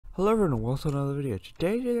Hello everyone and welcome to another video.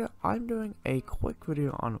 Today I'm doing a quick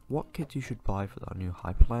video on what kits you should buy for the new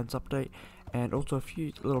Hyperlands update, and also a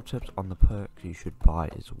few little tips on the perks you should buy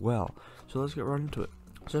as well. So let's get right into it.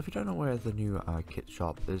 So if you don't know where the new kit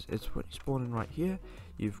shop is, it's when you spawn in right here.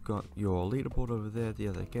 You've got your leaderboard over there, the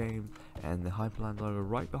other game, and the Hyperlands logo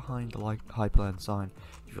right behind the Hyperlands sign.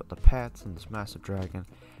 You've got the pets and this massive dragon.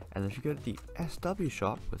 And if you go to the SW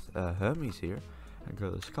shop with Hermes here, and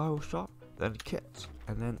go to the Skywall shop, then kits,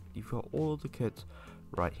 and then you've got all of the kits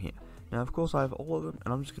right here. Now of course I have all of them,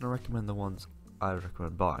 and I'm just going to recommend the ones I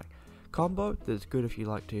recommend buying. Combo, that's good if you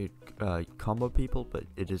like to combo people, but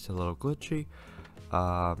it is a little glitchy.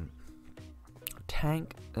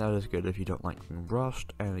 Tank, that is good if you don't like being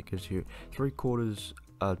rushed, and it gives you 3/4,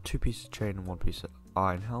 2 pieces of chain and 1 piece of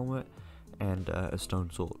iron helmet, and a stone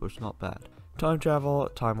sword, which is not bad. Time travel,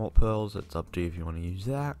 time warp pearls, it's up to you if you want to use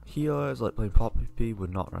that. Healers, like playing pop PvP,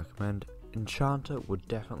 would not recommend. Enchanter would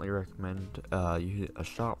definitely recommend you a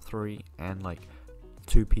sharp 3 and like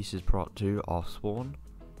 2 pieces prot 2 off spawn.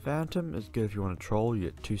 Phantom is good if you want to troll. You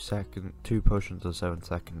get 2 potions of 7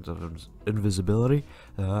 seconds of invisibility.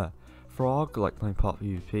 Frog, like playing pop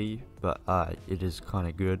PvP, but it is kind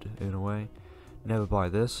of good in a way. Never buy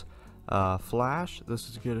this. Flash, this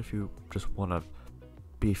is good if you just want to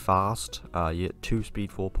be fast. You get 2 speed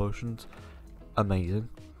 4 potions. Amazing.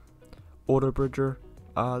 Auto Bridger,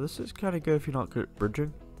 this is kind of good if you're not good at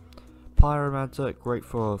bridging. Pyromancer, great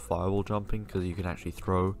for fireball jumping because you can actually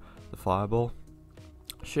throw the fireball.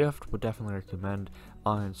 Shift would definitely recommend.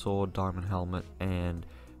 Iron sword, diamond helmet, and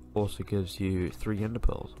also gives you 3 ender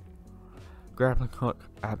pearls. Grappling hook,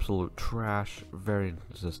 absolute trash, very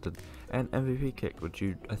inconsistent. And MVP kick, which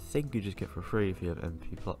I think you just get for free if you have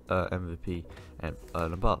MVP and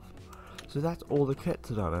above. So that's all the kits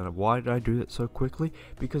done. And why did I do that so quickly?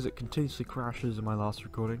 Because it continuously crashes in my last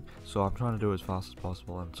recording, so I'm trying to do it as fast as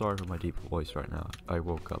possible. I'm sorry for my deep voice right now. I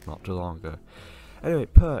woke up not too long ago. Anyway,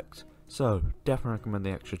 perks. So definitely recommend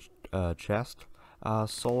the extra chest.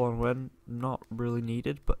 Soul on Wind, not really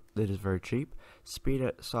needed, but it is very cheap. Speed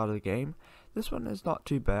at the start of the game. This one is not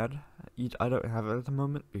too bad. I don't have it at the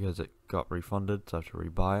moment because it got refunded, so I have to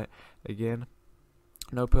rebuy it again.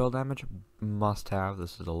 No pearl damage, must have.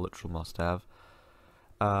 This is a literal must have.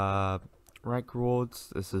 Rank rewards,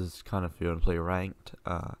 this is kind of if you want to play ranked,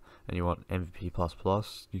 and you want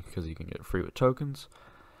MVP++, because you can get it free with tokens.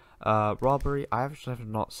 Robbery, I actually have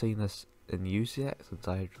not seen this in use yet, since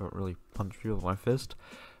I don't really punch people with my fist,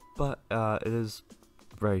 but it is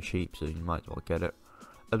very cheap, so you might as well get it.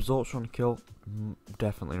 Absorption kill,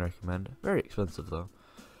 definitely recommend. Very expensive though.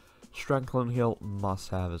 Strength on heal, must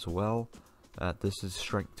have as well. This is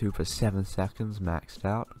strength 2 for 7 seconds, maxed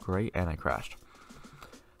out. Great, and I crashed.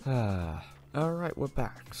 Alright, we're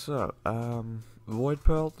back. So, Void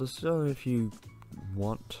Pearl, this is only if you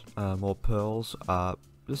want more pearls.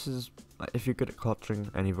 This is, if you're good at clutching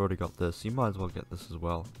and you've already got this, you might as well get this as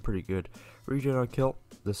well. Pretty good. Regen on kill,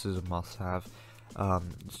 this is a must have.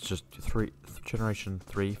 It's just generation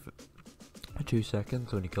 3 for 2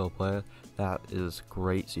 seconds when you kill a player. That is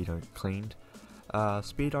great, so you don't get cleaned.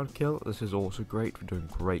 Speed on kill, this is also great for doing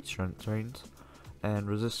great strength trains. And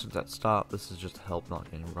resistance at start, this is just to help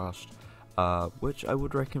not getting rushed, which I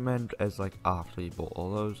would recommend as like after you bought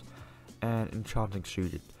all those. And enchanting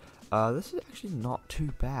suited, this is actually not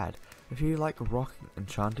too bad. If you like rocking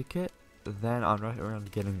enchanted kit, then I'd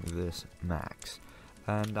recommend getting this max,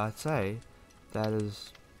 and I'd say that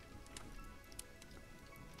is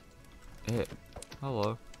it.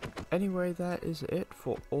 Hello. Anyway, that is it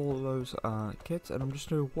for all those kits, and I'm just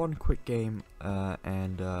doing one quick game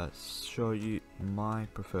and show you my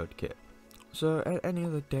preferred kit. So at any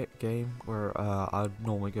other game where I'd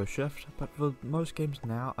normally go shift, but for most games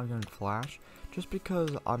now I'm going flash, just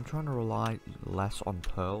because I'm trying to rely less on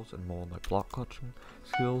pearls and more on my block clutching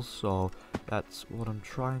skills, so that's what I'm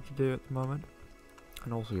trying to do at the moment.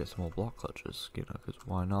 And also get some more block clutches, you know, because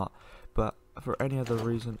why not? But for any other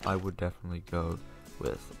reason, I would definitely go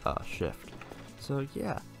with shift. So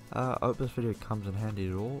yeah, I hope this video comes in handy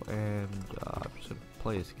at all, and I'm just gonna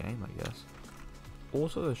play this game, I guess.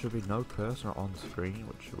 Also, there should be no cursor on screen,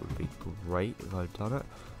 which would be great if I'd done it.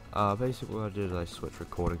 Basically what I did is I switched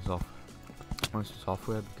recordings off most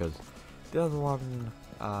software, because the other one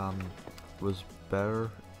was better,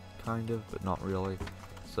 kind of, but not really.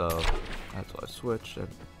 So that's why I switched. And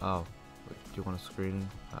oh, wait, do you want a screening?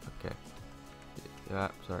 Okay. Yeah,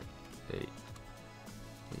 sorry. Hey.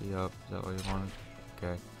 Yup, is that what you wanted?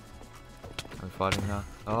 Okay. Are we fighting now?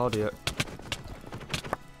 Oh dear.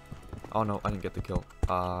 Oh no, I didn't get the kill.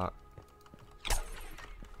 Oh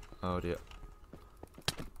dear.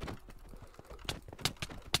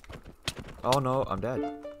 Oh no, I'm dead.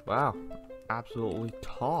 Wow, absolutely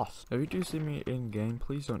tossed. If you do see me in game,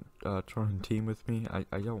 please don't try and team with me.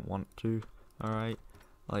 I don't want to. All right,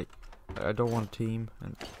 like I don't want to team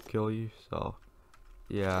and kill you. So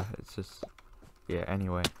yeah, it's just yeah.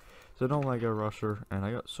 Anyway, so don't like a rusher, and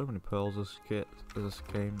I got so many pearls this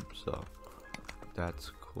game, so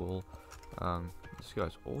that's cool. This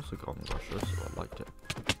guy's also got a rusher, so I'd like to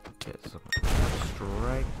get some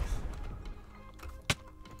strength.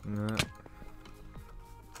 Nah.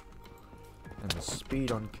 And the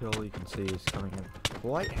speed on kill, you can see, is coming in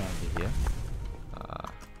quite handy here.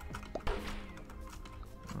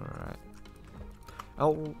 Alright.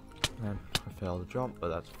 Oh, and I failed the jump, but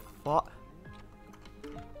that's fun.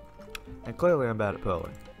 And clearly I'm bad at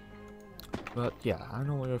pearling. But yeah, I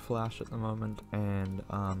normally go flash at the moment, and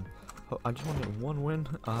I just want to get one win.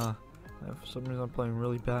 For some reason I'm playing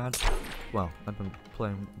really bad. Well, I've been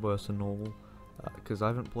playing worse than normal, because I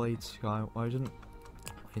haven't played I didn't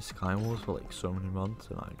play Skywars for like so many months,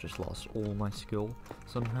 and I just lost all my skill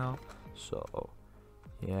somehow. So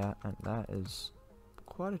yeah, and that is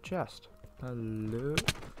quite a chest. Hello,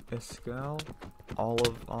 Escal,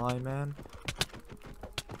 Olive Eye Man.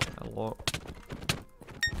 Hello.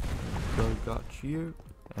 So got you,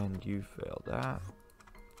 and you failed that.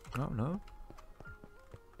 Oh no.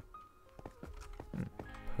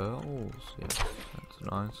 Pearls, yes, that's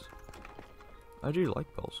nice. I do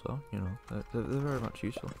like pearls though, you know, they're very much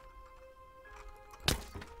useful.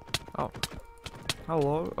 Oh,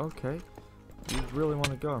 hello, okay. You really want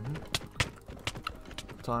to go,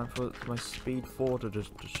 Time for my speed 4 to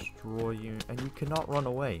just destroy you, and you cannot run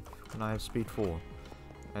away when I have speed 4.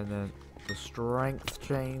 And then the strength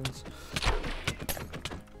chains.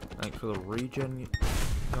 Thanks for the regen,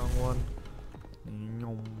 young one.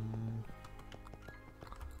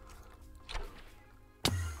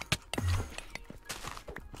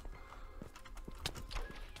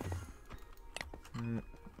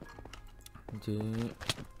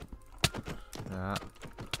 Yeah.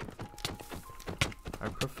 I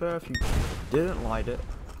prefer if you didn't light it.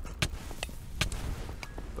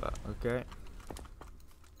 But okay.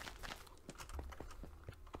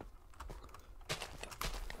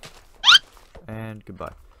 And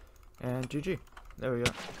goodbye. And GG. There we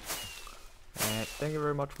go. And thank you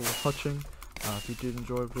very much for watching. If you did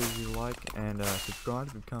enjoy, please leave a like and subscribe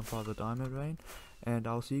to become part of the Diamond Vein. And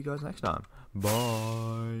I'll see you guys next time.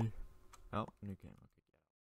 Bye. Oh, new game.